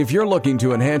If you're looking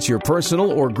to enhance your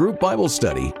personal or group Bible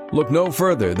study, look no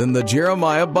further than the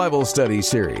Jeremiah Bible Study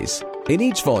Series. In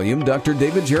each volume, Dr.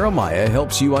 David Jeremiah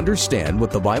helps you understand what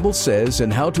the Bible says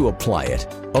and how to apply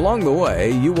it. Along the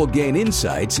way, you will gain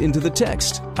insights into the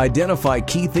text, identify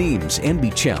key themes, and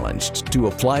be challenged to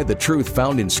apply the truth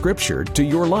found in Scripture to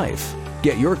your life.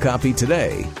 Get your copy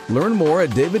today. Learn more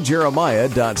at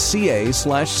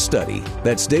davidjeremiah.ca/study.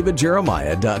 That's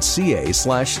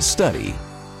davidjeremiah.ca/study.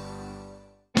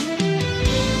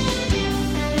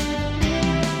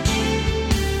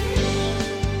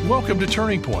 Welcome to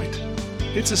Turning Point.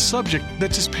 It's a subject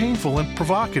that's as painful and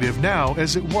provocative now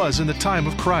as it was in the time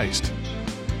of Christ.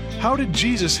 How did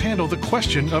Jesus handle the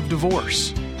question of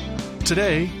divorce?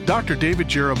 Today, Dr. David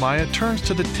Jeremiah turns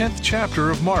to the 10th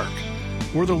chapter of Mark,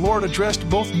 where the Lord addressed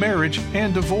both marriage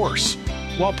and divorce,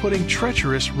 while putting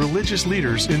treacherous religious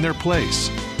leaders in their place.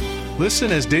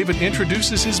 Listen as David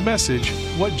introduces his message,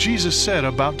 what Jesus said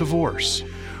about divorce.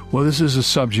 Well, this is a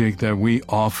subject that we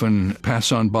often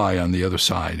pass on by on the other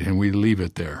side, and we leave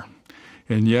it there.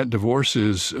 And yet, divorce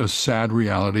is a sad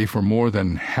reality for more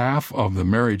than half of the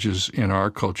marriages in our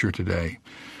culture today.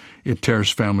 It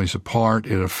tears families apart.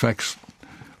 It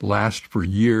lasts for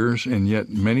years, and yet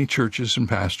many churches and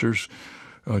pastors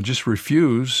just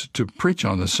refuse to preach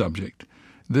on the subject.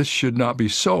 This should not be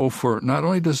so, for not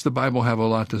only does the Bible have a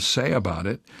lot to say about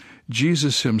it,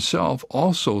 Jesus himself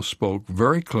also spoke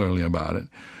very clearly about it.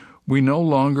 We no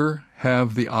longer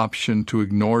have the option to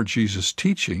ignore Jesus'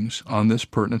 teachings on this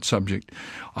pertinent subject.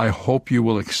 I hope you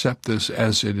will accept this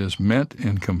as it is meant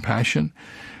in compassion.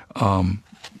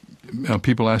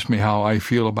 People ask me how I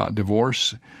feel about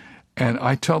divorce, and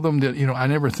I tell them that, I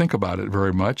never think about it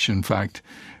very much. In fact,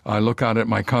 I look out at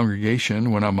my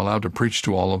congregation when I'm allowed to preach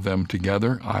to all of them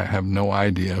together. I have no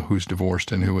idea who's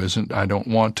divorced and who isn't. I don't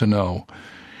want to know.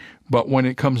 But when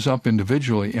it comes up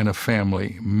individually in a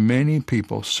family, many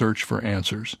people search for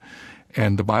answers.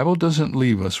 And the Bible doesn't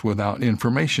leave us without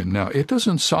information. Now, it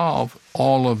doesn't solve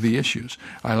all of the issues.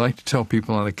 I like to tell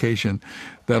people on occasion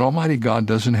that Almighty God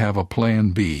doesn't have a plan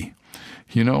B.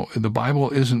 The Bible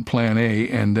isn't plan A,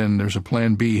 and then there's a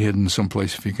plan B hidden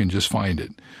someplace if you can just find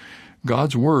it.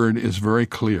 God's Word is very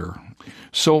clear.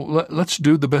 So let's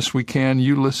do the best we can.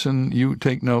 You listen, you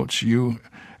take notes, you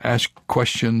ask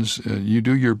questions, you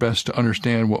do your best to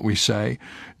understand what we say.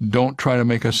 Don't try to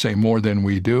make us say more than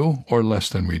we do or less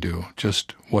than we do.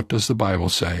 Just what does the Bible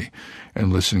say?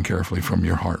 And listen carefully from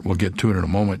your heart. We'll get to it in a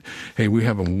moment. Hey, we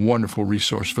have a wonderful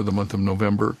resource for the month of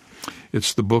November.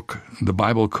 It's the book, The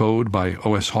Bible Code by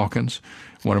O.S. Hawkins,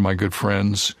 one of my good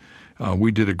friends.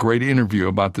 We did a great interview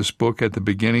about this book at the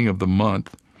beginning of the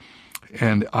month.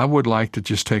 And I would like to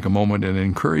just take a moment and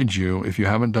encourage you, if you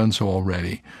haven't done so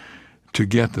already, to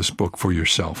get this book for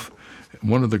yourself.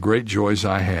 One of the great joys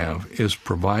I have is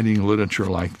providing literature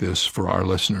like this for our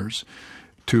listeners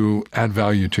to add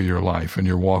value to your life and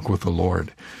your walk with the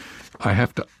Lord. I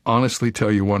have to honestly tell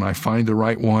you, when I find the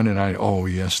right one and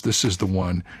yes, this is the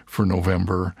one for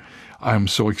November, I'm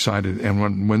so excited.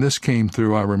 And when this came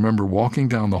through, I remember walking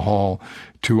down the hall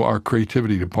to our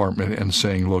creativity department and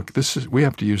saying, look, we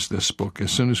have to use this book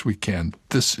as soon as we can.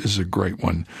 This is a great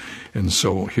one. And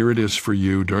so here it is for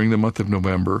you during the month of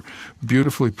November,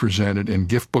 beautifully presented in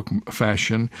gift book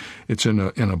fashion. It's in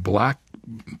a black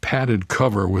padded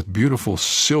cover with beautiful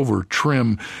silver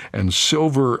trim and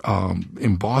silver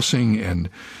embossing. And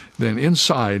then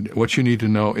inside, what you need to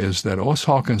know is that O.S.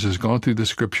 Hawkins has gone through the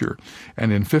Scripture,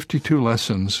 and in 52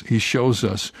 lessons, he shows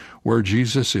us where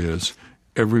Jesus is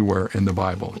everywhere in the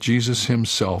Bible. Jesus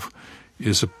himself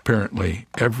is apparently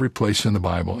every place in the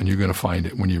Bible, and you're going to find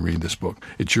it when you read this book.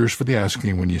 It's yours for the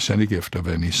asking when you send a gift of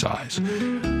any size.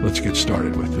 Let's get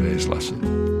started with today's lesson.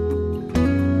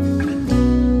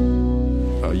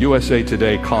 USA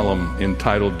Today column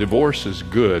entitled Divorce is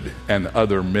Good and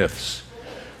Other Myths,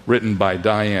 written by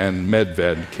Diane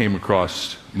Medved, came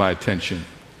across my attention.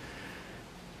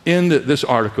 In this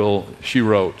article, she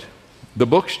wrote, "The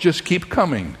books just keep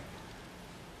coming.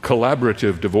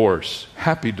 Collaborative divorce,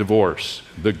 happy divorce,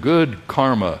 the good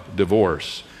karma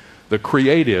divorce, the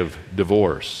creative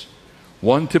divorce.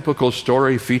 One typical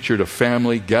story featured a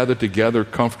family gathered together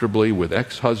comfortably with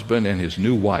ex-husband and his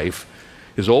new wife,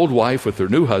 his old wife with her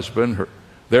new husband,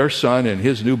 their son and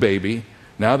his new baby.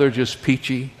 Now they're just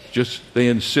peachy, they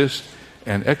insist,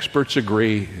 and experts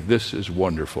agree this is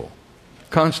wonderful."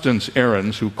 Constance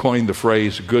Ahrens, who coined the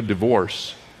phrase good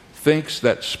divorce, thinks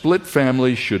that split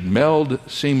families should meld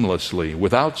seamlessly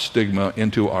without stigma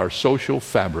into our social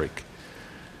fabric.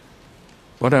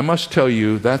 But I must tell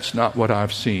you, that's not what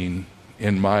I've seen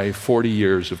in my 40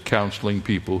 years of counseling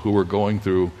people who are going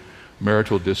through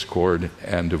marital discord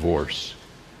and divorce.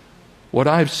 What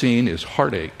I've seen is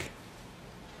heartache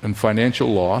and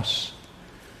financial loss,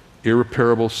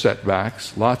 irreparable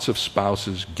setbacks, lots of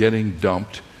spouses getting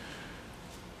dumped.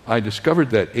 I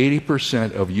discovered that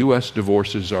 80% of U.S.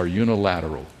 divorces are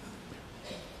unilateral.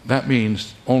 That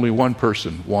means only one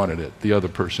person wanted it, the other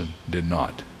person did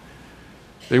not.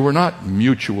 They were not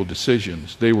mutual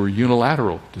decisions, they were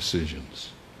unilateral decisions.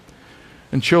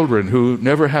 And children who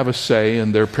never have a say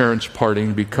in their parents'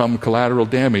 parting become collateral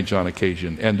damage on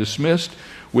occasion and dismissed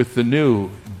with the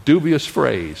new dubious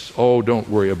phrase, "Oh, don't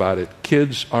worry about it.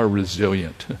 Kids are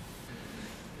resilient."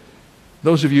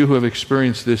 Those of you who have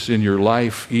experienced this in your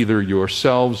life, either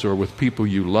yourselves or with people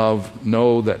you love,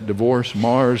 know that divorce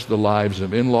mars the lives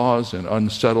of in-laws and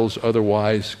unsettles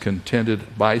otherwise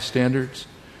contented bystanders.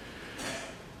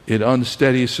 It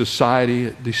unsteadies society,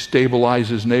 it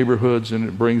destabilizes neighborhoods, and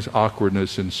it brings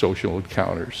awkwardness in social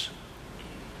encounters.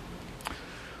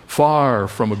 Far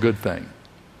from a good thing.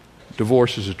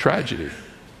 Divorce is a tragedy.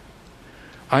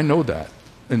 I know that,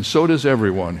 and so does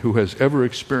everyone who has ever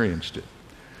experienced it.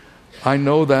 I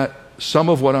know that some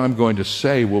of what I'm going to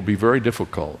say will be very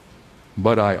difficult,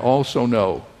 but I also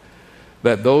know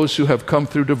that those who have come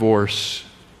through divorce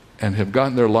and have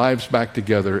gotten their lives back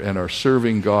together and are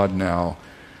serving God now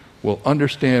will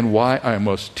understand why I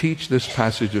must teach this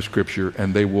passage of Scripture,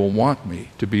 and they will want me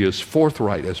to be as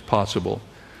forthright as possible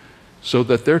so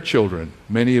that their children,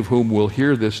 many of whom will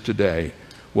hear this today,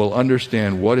 will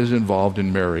understand what is involved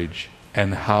in marriage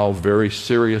and how very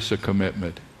serious a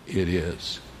commitment it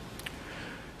is.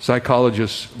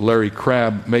 Psychologist Larry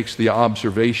Crabb makes the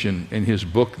observation in his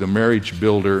book, The Marriage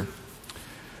Builder,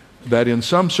 that in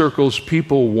some circles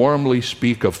people warmly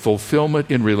speak of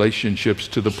fulfillment in relationships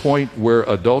to the point where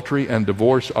adultery and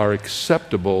divorce are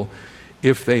acceptable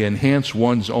if they enhance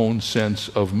one's own sense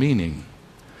of meaning.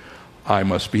 I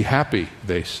must be happy,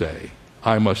 they say.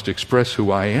 I must express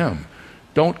who I am.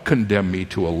 Don't condemn me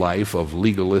to a life of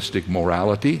legalistic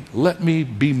morality. Let me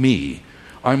be me.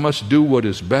 I must do what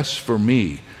is best for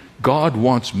me. God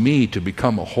wants me to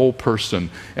become a whole person,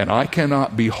 and I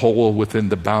cannot be whole within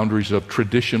the boundaries of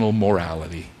traditional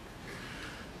morality.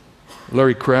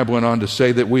 Larry Crabb went on to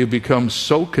say that we have become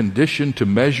so conditioned to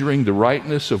measuring the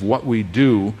rightness of what we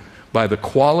do by the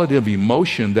quality of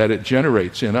emotion that it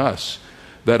generates in us,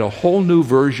 that a whole new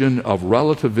version of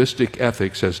relativistic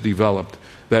ethics has developed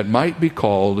that might be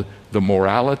called the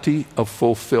morality of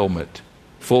fulfillment.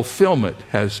 Fulfillment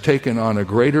has taken on a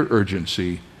greater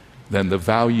urgency than the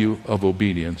value of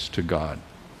obedience to God.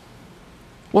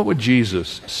 What would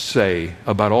Jesus say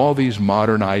about all these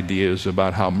modern ideas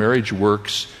about how marriage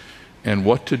works and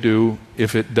what to do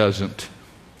if it doesn't?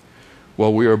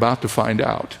 Well, we are about to find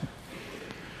out.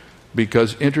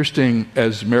 Because interesting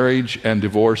as marriage and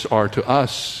divorce are to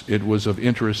us, it was of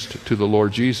interest to the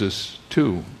Lord Jesus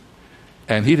too.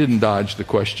 And he didn't dodge the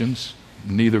questions,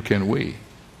 neither can we.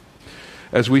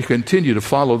 As we continue to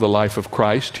follow the life of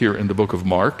Christ here in the book of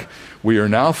Mark, we are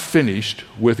now finished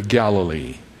with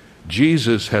Galilee.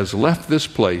 Jesus has left this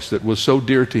place that was so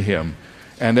dear to him,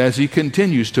 and as he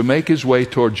continues to make his way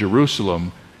toward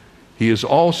Jerusalem, he is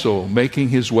also making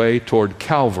his way toward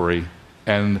Calvary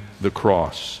and the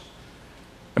cross.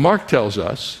 And Mark tells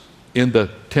us in the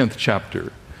 10th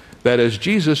chapter that as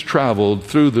Jesus traveled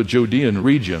through the Judean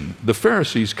region, the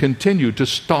Pharisees continued to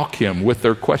stalk him with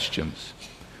their questions.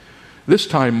 This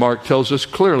time, Mark tells us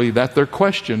clearly that their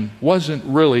question wasn't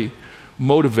really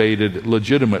motivated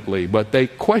legitimately, but they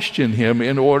questioned him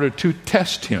in order to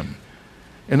test him.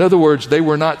 In other words, they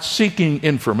were not seeking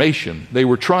information. They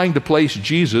were trying to place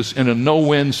Jesus in a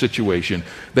no-win situation.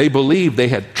 They believed they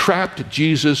had trapped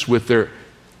Jesus with their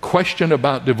question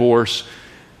about divorce,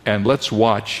 and let's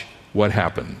watch what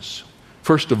happens.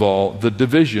 First of all, the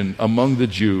division among the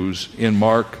Jews in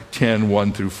Mark 10,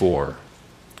 1 through 4.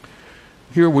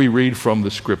 Here we read from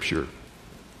the scripture.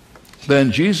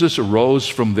 Then Jesus arose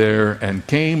from there and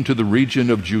came to the region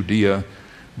of Judea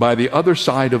by the other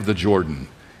side of the Jordan,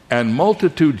 and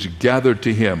multitudes gathered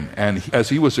to him, and as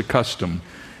he was accustomed,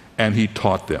 and he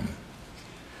taught them.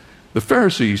 The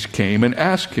Pharisees came and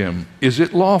asked him, "Is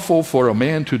it lawful for a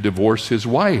man to divorce his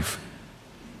wife?"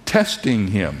 testing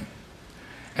him.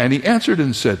 And he answered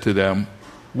and said to them,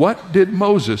 "What did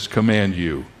Moses command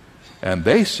you?" And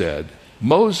they said,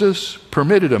 "Moses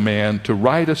permitted a man to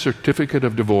write a certificate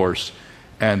of divorce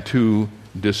and to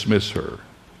dismiss her."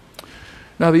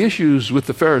 Now, the issues with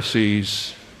the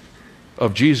Pharisees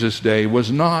of Jesus' day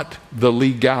was not the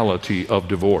legality of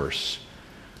divorce.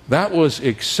 That was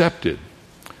accepted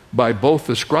by both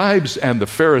the scribes and the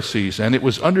Pharisees, and it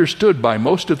was understood by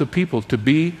most of the people to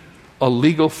be a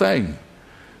legal thing.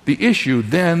 The issue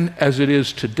then, as it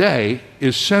is today,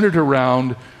 is centered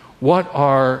around what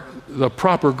are the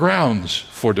proper grounds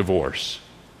for divorce.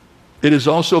 It is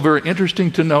also very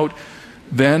interesting to note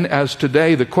then, as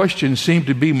today, the questions seem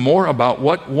to be more about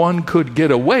what one could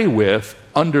get away with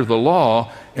under the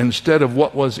law instead of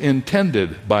what was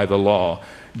intended by the law.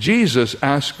 Jesus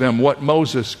asked them what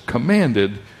Moses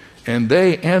commanded, and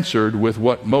they answered with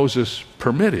what Moses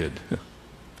permitted.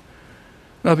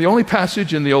 Now, the only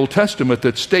passage in the Old Testament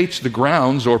that states the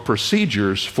grounds or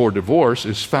procedures for divorce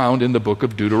is found in the book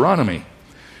of Deuteronomy.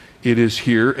 It is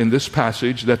here in this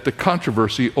passage that the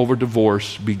controversy over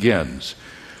divorce begins.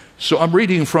 So I'm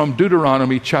reading from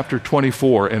Deuteronomy chapter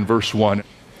 24 and verse 1.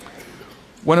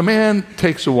 When a man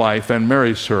takes a wife and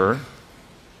marries her,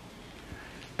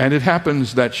 and it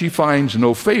happens that she finds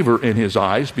no favor in his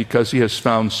eyes because he has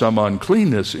found some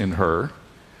uncleanness in her,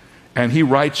 and he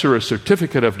writes her a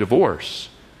certificate of divorce,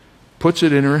 puts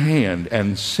it in her hand,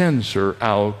 and sends her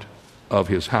out of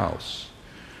his house.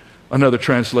 Another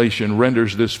translation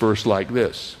renders this verse like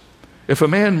this: if a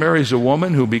man marries a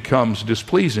woman who becomes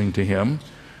displeasing to him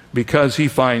because he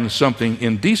finds something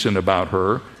indecent about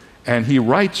her, and he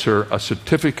writes her a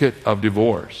certificate of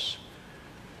divorce.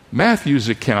 Matthew's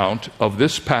account of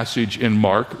this passage in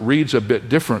Mark reads a bit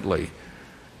differently.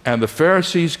 And the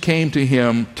Pharisees came to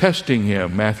him, testing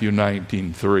him, Matthew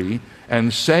 19:3,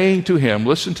 and saying to him,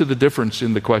 listen to the difference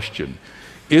in the question,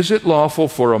 is it lawful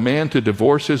for a man to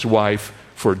divorce his wife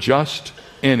for just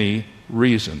any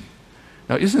reason?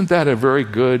 Now, isn't that a very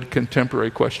good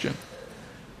contemporary question?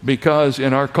 Because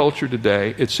in our culture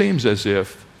today, it seems as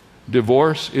if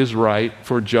divorce is right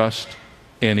for just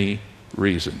any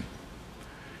reason.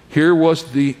 Here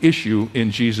was the issue in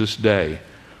Jesus' day.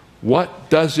 What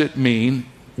does it mean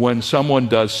when someone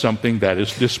does something that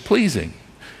is displeasing?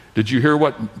 Did you hear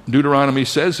what Deuteronomy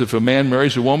says? If a man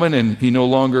marries a woman and he no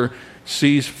longer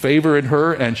sees favor in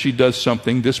her and she does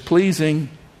something displeasing.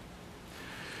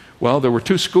 Well, there were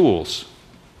two schools.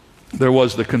 There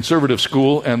was the conservative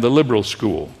school and the liberal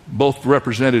school, both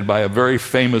represented by a very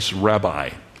famous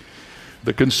rabbi.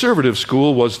 The conservative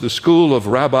school was the school of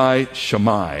Rabbi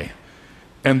Shammai,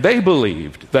 and they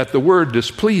believed that the word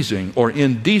displeasing or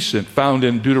indecent found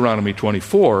in Deuteronomy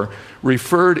 24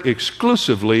 referred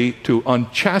exclusively to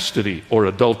unchastity or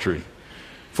adultery.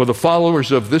 For the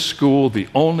followers of this school, the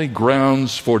only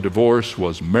grounds for divorce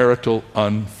was marital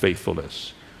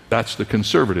unfaithfulness. That's the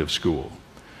conservative school.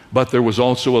 But there was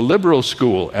also a liberal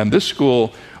school, and this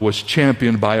school was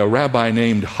championed by a rabbi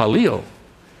named Hillel.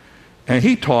 And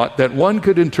he taught that one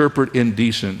could interpret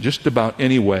indecent just about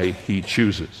any way he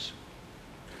chooses.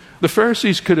 The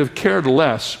Pharisees could have cared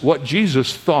less what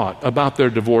Jesus thought about their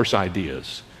divorce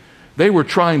ideas. They were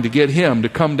trying to get him to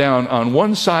come down on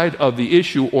one side of the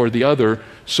issue or the other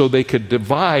so they could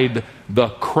divide the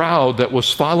crowd that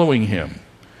was following him.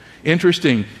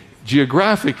 Interesting.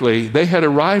 Geographically, they had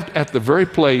arrived at the very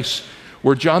place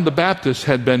where John the Baptist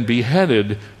had been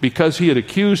beheaded because he had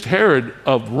accused Herod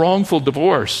of wrongful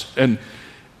divorce. And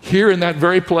here in that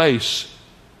very place,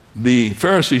 the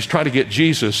Pharisees try to get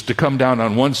Jesus to come down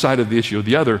on one side of the issue or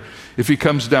the other. If he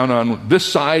comes down on this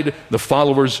side, the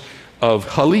followers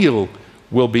of Hillel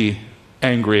will be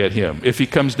angry at him. If he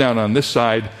comes down on this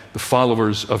side, the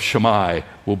followers of Shammai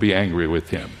will be angry with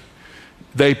him.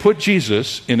 They put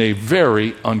Jesus in a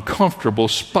very uncomfortable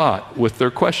spot with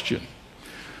their question.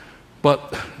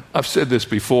 But I've said this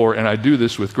before, and I do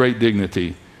this with great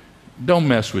dignity. Don't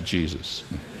mess with Jesus.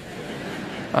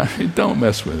 Don't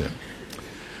mess with him.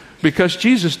 Because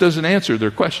Jesus doesn't answer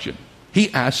their question.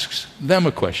 He asks them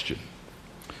a question.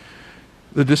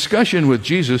 The discussion with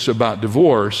Jesus about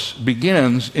divorce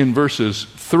begins in verses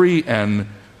 3 and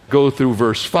go through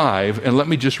verse 5. And let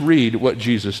me just read what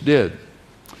Jesus did.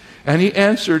 And he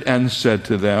answered and said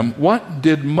to them, what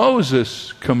did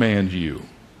Moses command you?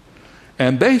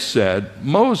 And they said,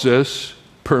 Moses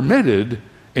permitted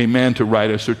a man to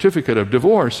write a certificate of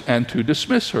divorce and to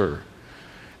dismiss her.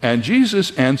 And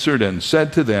Jesus answered and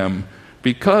said to them,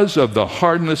 because of the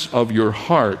hardness of your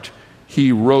heart,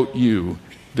 he wrote you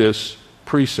this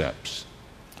precepts.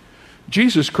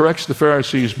 Jesus corrects the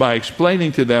Pharisees by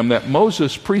explaining to them that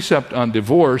Moses' precept on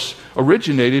divorce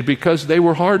originated because they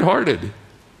were hard-hearted.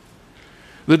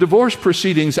 The divorce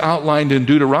proceedings outlined in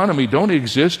Deuteronomy don't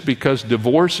exist because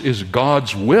divorce is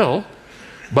God's will,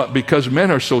 but because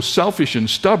men are so selfish and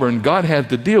stubborn, God had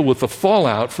to deal with the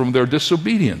fallout from their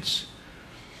disobedience.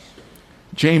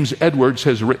 James Edwards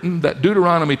has written that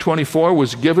Deuteronomy 24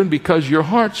 was given because your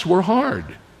hearts were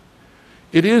hard.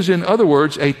 It is, in other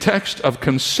words, a text of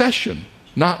concession,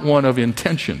 not one of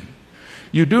intention.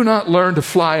 You do not learn to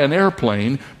fly an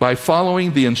airplane by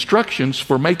following the instructions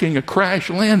for making a crash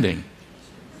landing.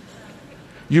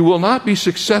 You will not be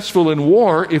successful in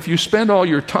war if you spend all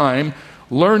your time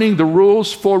learning the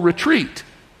rules for retreat.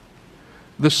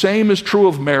 The same is true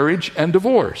of marriage and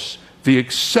divorce. The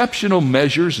exceptional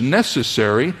measures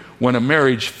necessary when a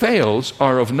marriage fails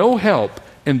are of no help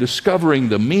in discovering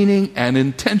the meaning and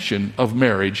intention of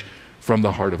marriage from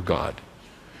the heart of God.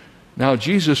 Now,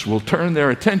 Jesus will turn their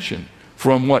attention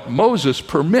from what Moses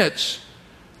permits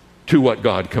to what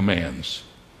God commands.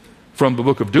 From the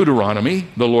book of Deuteronomy,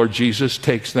 the Lord Jesus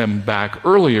takes them back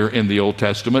earlier in the Old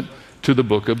Testament to the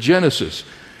book of Genesis.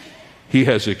 He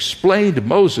has explained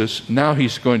Moses, now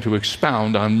he's going to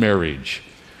expound on marriage.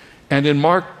 And in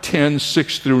Mark 10,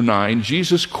 6 through 9,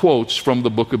 Jesus quotes from the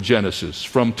book of Genesis,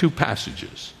 from two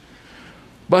passages.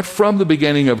 But from the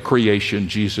beginning of creation,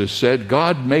 Jesus said,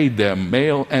 God made them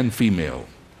male and female.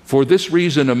 For this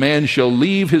reason a man shall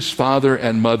leave his father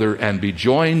and mother and be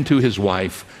joined to his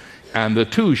wife, and the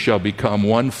two shall become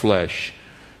one flesh.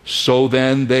 So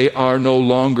then they are no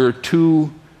longer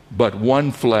two, but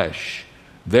one flesh.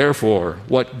 Therefore,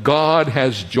 what God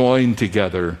has joined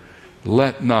together,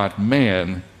 let not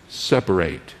man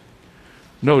separate.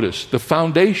 Notice, the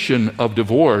foundation of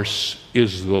divorce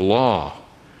is the law,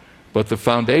 but the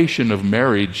foundation of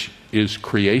marriage is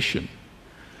creation.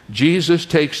 Jesus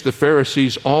takes the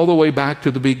Pharisees all the way back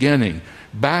to the beginning,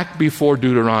 back before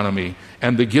Deuteronomy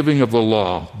and the giving of the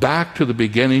law, back to the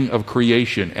beginning of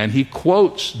creation. And he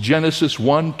quotes Genesis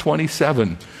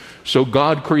 1:27. So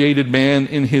God created man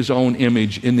in his own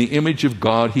image. In the image of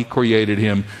God he created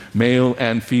him, male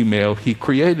and female he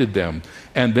created them.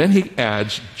 And then he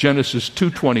adds Genesis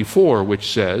 2:24,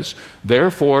 which says,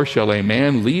 Therefore shall a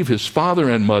man leave his father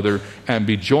and mother and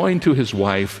be joined to his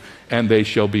wife, and they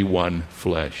shall be one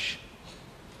flesh.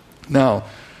 Now,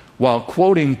 while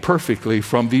quoting perfectly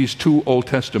from these two Old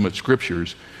Testament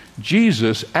scriptures,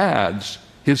 Jesus adds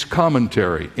his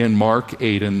commentary in Mark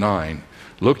 8 and 9.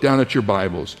 Look down at your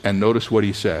Bibles and notice what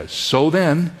he says. So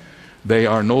then, they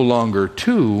are no longer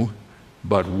two,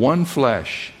 but one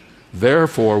flesh.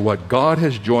 Therefore, what God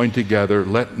has joined together,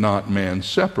 let not man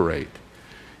separate.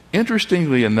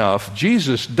 Interestingly enough,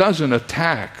 Jesus doesn't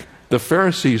attack the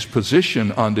Pharisees'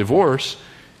 position on divorce.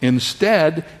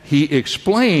 Instead, he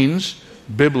explains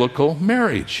biblical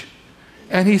marriage.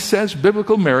 And he says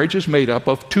biblical marriage is made up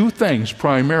of two things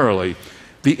primarily.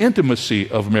 The intimacy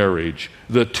of marriage.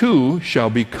 The two shall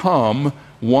become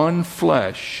one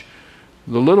flesh.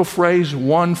 The little phrase,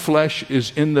 one flesh,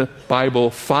 is in the Bible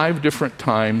 5 different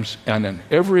times, and on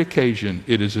every occasion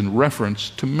it is in reference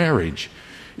to marriage.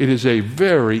 It is a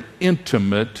very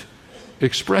intimate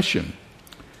expression.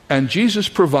 And Jesus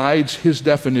provides his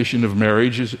definition of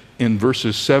marriage in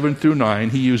verses 7 through 9.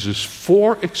 He uses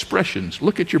 4 expressions.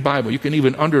 Look at your Bible. You can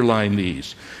even underline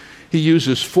these. He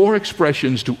uses 4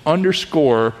 expressions to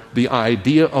underscore the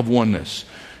idea of oneness.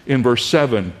 In verse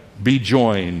 7, be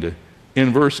joined.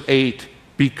 In verse 8,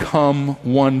 become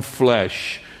one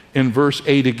flesh. In verse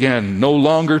 8 again, no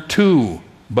longer two,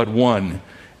 but one.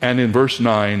 And in verse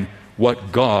 9,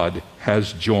 what God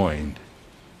has joined.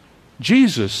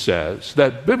 Jesus says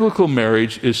that biblical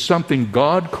marriage is something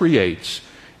God creates,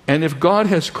 and if God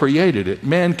has created it,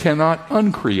 man cannot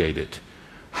uncreate it.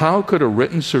 How could a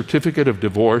written certificate of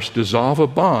divorce dissolve a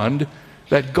bond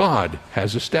that God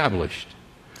has established?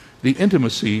 The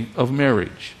intimacy of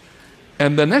marriage.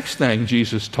 And the next thing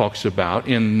Jesus talks about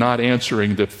in not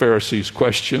answering the Pharisees'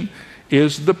 question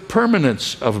is the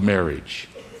permanence of marriage.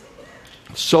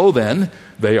 So then,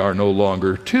 they are no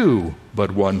longer two,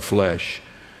 but one flesh.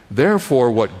 Therefore,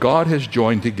 what God has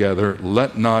joined together,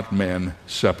 let not men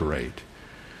separate.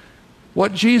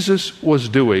 What Jesus was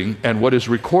doing, and what is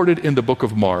recorded in the book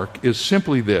of Mark, is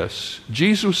simply this.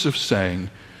 Jesus is saying,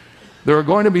 there are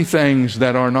going to be things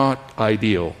that are not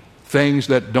ideal, things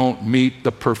that don't meet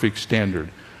the perfect standard.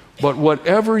 But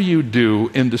whatever you do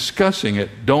in discussing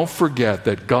it, don't forget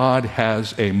that God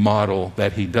has a model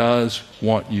that he does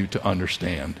want you to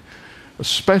understand.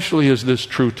 Especially is this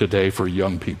true today for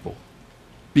young people.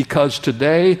 Because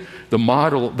today, the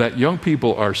model that young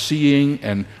people are seeing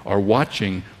and are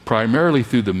watching primarily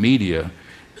through the media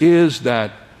is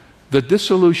that the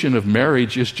dissolution of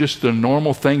marriage is just the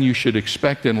normal thing you should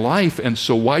expect in life, and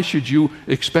so why should you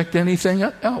expect anything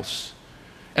else?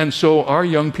 And so our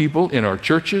young people in our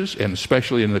churches, and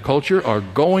especially in the culture, are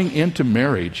going into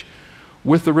marriage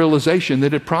with the realization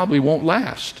that it probably won't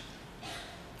last.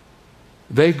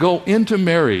 They go into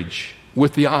marriage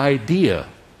with the idea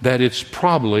that it's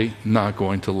probably not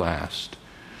going to last.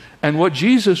 And what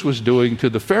Jesus was doing to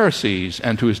the Pharisees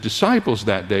and to his disciples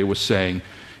that day was saying,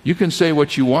 you can say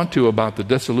what you want to about the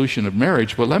dissolution of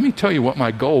marriage, but let me tell you what my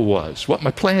goal was, what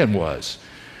my plan was.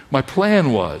 My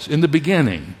plan was, in the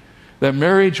beginning, that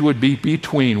marriage would be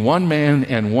between one man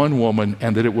and one woman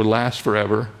and that it would last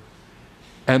forever.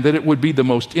 and that it would be the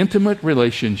most intimate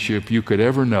relationship you could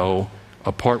ever know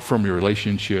apart from your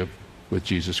relationship with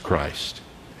Jesus Christ.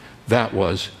 That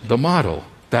was the model.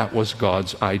 That was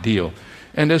God's ideal.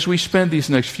 And as we spend these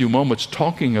next few moments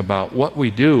talking about what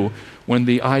we do when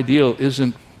the ideal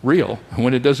isn't real,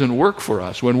 when it doesn't work for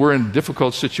us, when we're in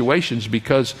difficult situations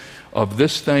because of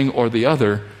this thing or the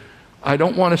other, I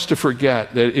don't want us to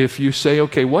forget that if you say,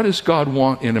 okay, what does God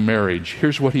want in a marriage?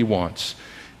 Here's what He wants.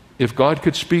 If God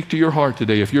could speak to your heart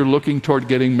today, if you're looking toward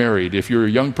getting married, if you're a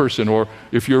young person, or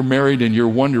if you're married and you're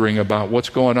wondering about what's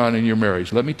going on in your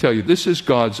marriage, let me tell you, this is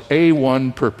God's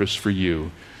A1 purpose for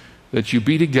you, that you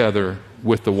be together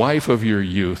with the wife of your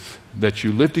youth, that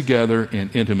you live together in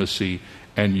intimacy,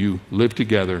 and you live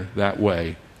together that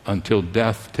way until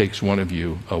death takes one of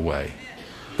you away.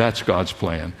 That's God's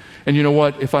plan. And you know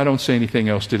what? If I don't say anything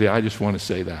else today, I just want to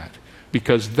say that.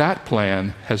 Because that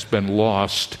plan has been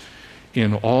lost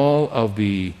in all of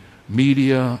the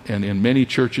media and in many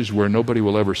churches where nobody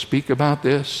will ever speak about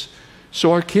this.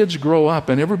 So our kids grow up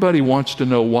and everybody wants to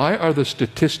know, why are the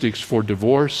statistics for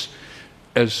divorce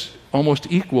as almost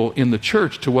equal in the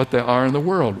church to what they are in the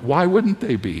world? Why wouldn't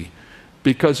they be?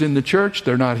 Because in the church,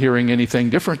 they're not hearing anything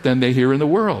different than they hear in the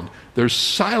world. There's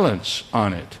silence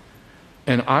on it.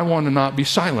 And I want to not be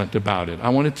silent about it. I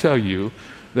want to tell you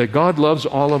that God loves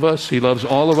all of us. He loves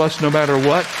all of us no matter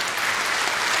what.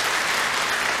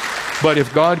 But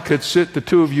if God could sit the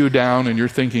two of you down and you're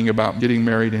thinking about getting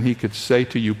married, and He could say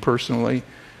to you personally,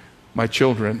 my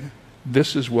children,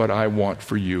 this is what I want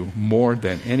for you more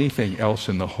than anything else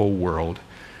in the whole world.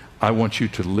 I want you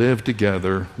to live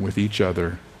together with each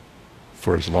other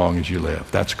for as long as you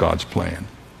live. That's God's plan.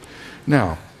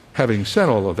 Now, having said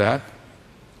all of that,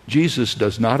 Jesus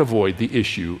does not avoid the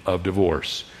issue of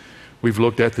divorce. We've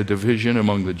looked at the division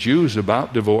among the Jews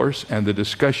about divorce and the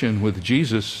discussion with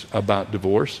Jesus about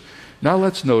divorce. Now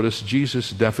let's notice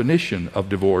Jesus' definition of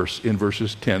divorce in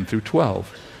verses 10 through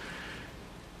 12.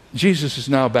 Jesus is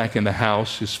now back in the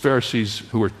house. His Pharisees,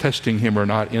 who were testing him, are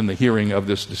not in the hearing of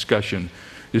this discussion.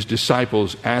 His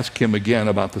disciples ask him again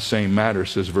about the same matter,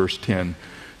 says verse 10.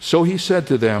 So he said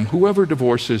to them, whoever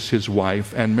divorces his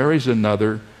wife and marries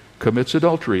another commits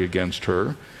adultery against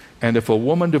her. And if a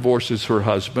woman divorces her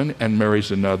husband and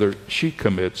marries another, she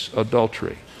commits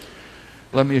adultery.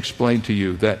 Let me explain to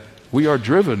you that we are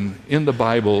driven in the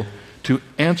Bible to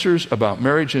answers about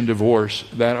marriage and divorce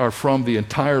that are from the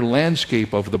entire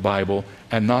landscape of the Bible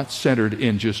and not centered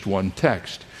in just one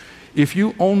text. If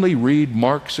you only read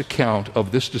Mark's account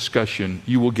of this discussion,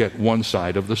 you will get one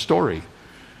side of the story.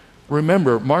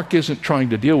 Remember, Mark isn't trying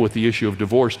to deal with the issue of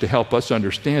divorce to help us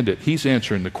understand it. He's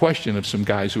answering the question of some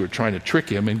guys who are trying to trick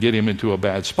him and get him into a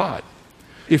bad spot.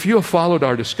 If you have followed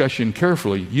our discussion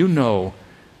carefully, you know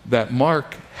that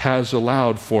Mark has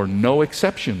allowed for no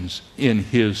exceptions in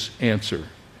his answer.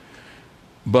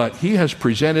 But he has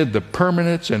presented the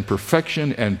permanence and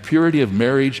perfection and purity of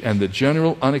marriage and the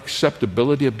general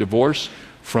unacceptability of divorce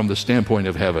from the standpoint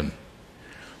of heaven.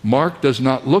 Mark does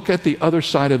not look at the other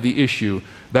side of the issue,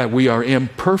 that we are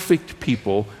imperfect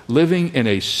people living in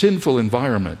a sinful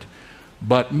environment.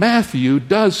 But Matthew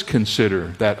does consider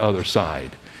that other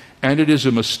side. And it is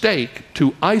a mistake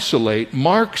to isolate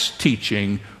Mark's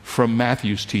teaching from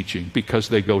Matthew's teaching because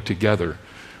they go together.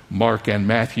 Mark and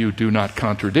Matthew do not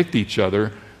contradict each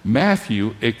other.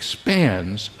 Matthew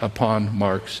expands upon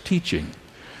Mark's teaching.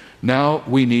 Now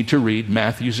we need to read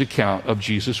Matthew's account of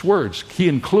Jesus' words. He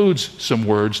includes some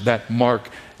words that Mark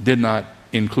did not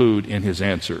include in his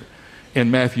answer.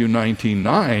 In Matthew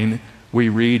 19:9, we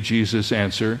read Jesus'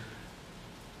 answer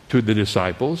to the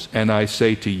disciples, and I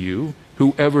say to you,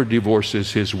 whoever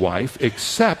divorces his wife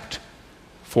except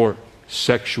for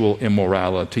sexual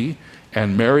immorality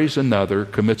and marries another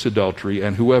commits adultery,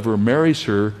 and whoever marries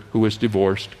her who is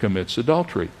divorced commits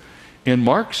adultery. In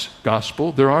Mark's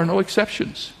gospel, there are no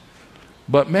exceptions.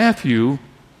 But Matthew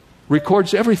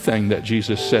records everything that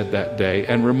Jesus said that day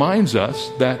and reminds us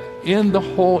that in the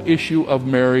whole issue of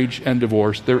marriage and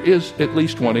divorce, there is at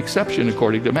least one exception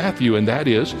according to Matthew, and that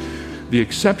is the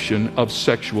exception of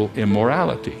sexual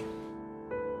immorality.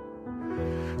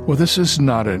 Well, this is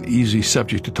not an easy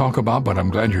subject to talk about, but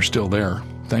I'm glad you're still there.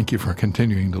 Thank you for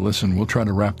continuing to listen. We'll try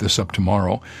to wrap this up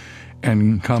tomorrow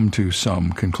and come to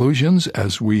some conclusions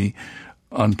as we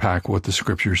unpack what the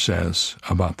Scripture says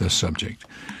about this subject.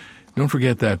 Don't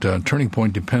forget that Turning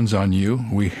Point depends on you.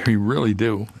 We really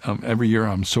do. Every year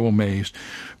I'm so amazed.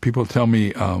 People tell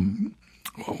me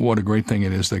what a great thing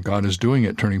it is that God is doing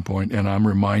at Turning Point, and I'm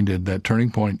reminded that Turning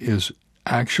Point is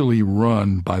actually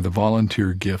run by the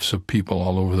volunteer gifts of people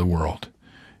all over the world.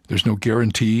 There's no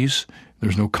guarantees.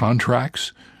 There's no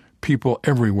contracts. People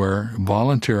everywhere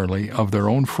voluntarily, of their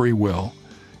own free will,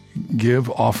 give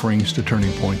offerings to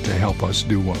Turning Point to help us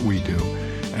do what we do.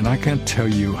 And I can't tell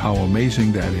you how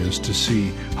amazing that is to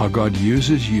see how God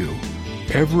uses you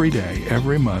every day,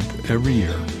 every month, every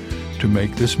year to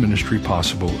make this ministry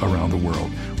possible around the world.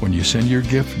 When you send your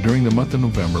gift during the month of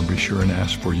November, be sure and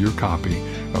ask for your copy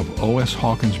of O.S.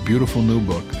 Hawkins' beautiful new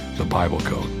book, The Bible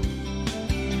Code.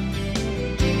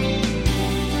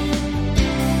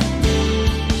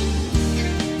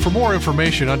 For more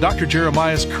information on Dr.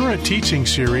 Jeremiah's current teaching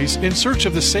series, In Search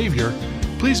of the Savior,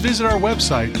 please visit our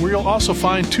website, where you'll also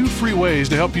find 2 free ways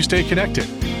to help you stay connected: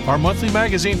 our monthly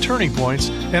magazine, Turning Points,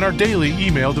 and our daily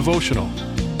email devotional.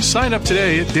 Sign up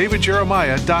today at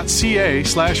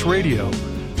davidjeremiah.ca/radio.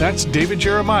 That's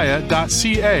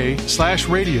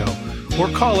davidjeremiah.ca/radio. Or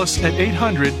call us at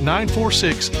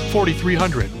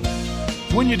 800-946-4300.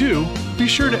 When you do, be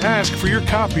sure to ask for your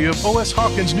copy of O.S.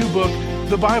 Hawkins' new book,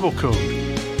 The Bible Code,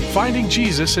 Finding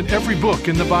Jesus in Every Book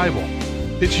in the Bible.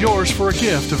 It's yours for a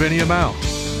gift of any amount.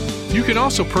 You can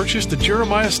also purchase the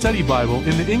Jeremiah Study Bible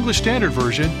in the English Standard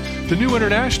Version, the New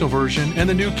International Version, and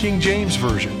the New King James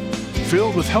Version,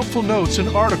 filled with helpful notes and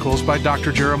articles by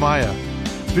Dr. Jeremiah.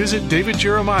 Visit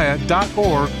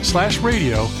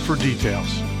davidjeremiah.org/radio for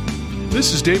details.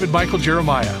 This is David Michael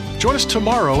Jeremiah. Join us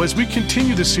tomorrow as we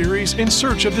continue the series In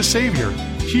Search of the Savior,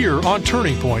 here on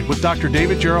Turning Point with Dr.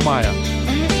 David Jeremiah.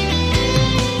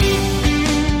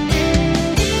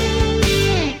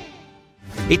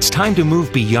 It's time to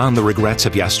move beyond the regrets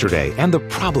of yesterday and the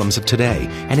problems of today,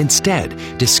 and instead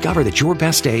discover that your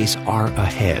best days are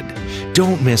ahead.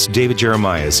 Don't miss David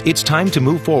Jeremiah's It's Time to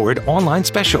Move Forward online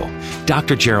special.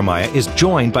 Dr. Jeremiah is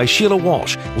joined by Sheila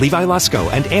Walsh, Levi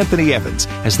Lusko, and Anthony Evans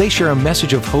as they share a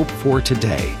message of hope for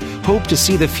today. Hope to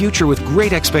see the future with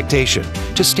great expectation,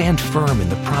 to stand firm in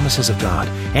the promises of God,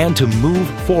 and to move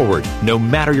forward no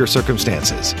matter your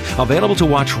circumstances. Available to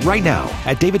watch right now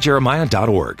at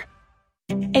davidjeremiah.org.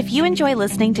 If you enjoy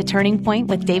listening to Turning Point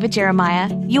with David Jeremiah,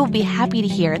 you will be happy to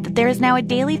hear that there is now a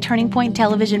daily Turning Point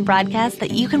television broadcast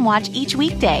that you can watch each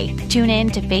weekday. Tune in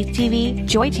to Faith TV,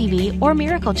 Joy TV, or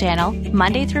Miracle Channel,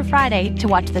 Monday through Friday, to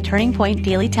watch the Turning Point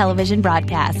daily television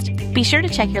broadcast. Be sure to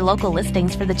check your local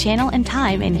listings for the channel and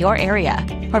time in your area,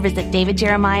 or visit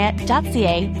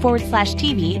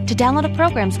davidjeremiah.ca/TV to download a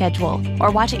program schedule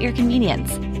or watch at your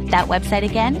convenience. That website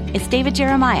again is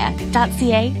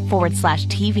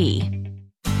davidjeremiah.ca/TV.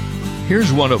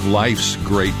 Here's one of life's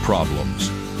great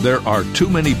problems. There are too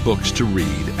many books to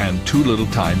read and too little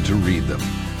time to read them.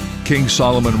 King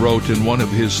Solomon wrote in one of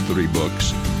his 3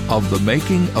 books, "Of the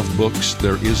making of books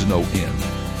there is no end."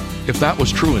 If that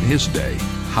was true in his day,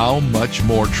 how much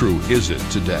more true is it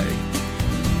today?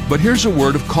 But here's a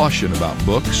word of caution about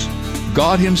books.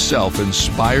 God Himself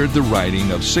inspired the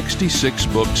writing of 66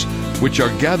 books which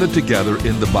are gathered together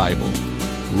in the Bible.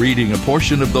 Reading a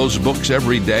portion of those books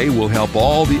every day will help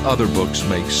all the other books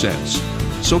make sense.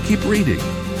 So keep reading.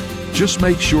 Just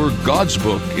make sure God's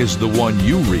book is the one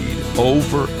you read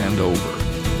over and over.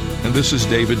 And this is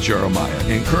David Jeremiah,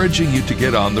 encouraging you to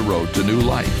get on the road to new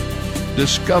life.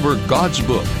 Discover God's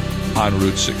book on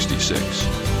Route 66.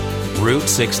 Route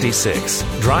 66,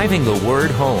 driving the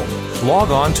word home.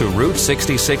 Log on to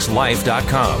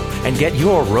Route66Life.com and get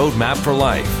your roadmap for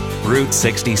life. Route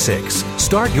 66.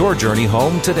 Start your journey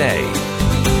home today.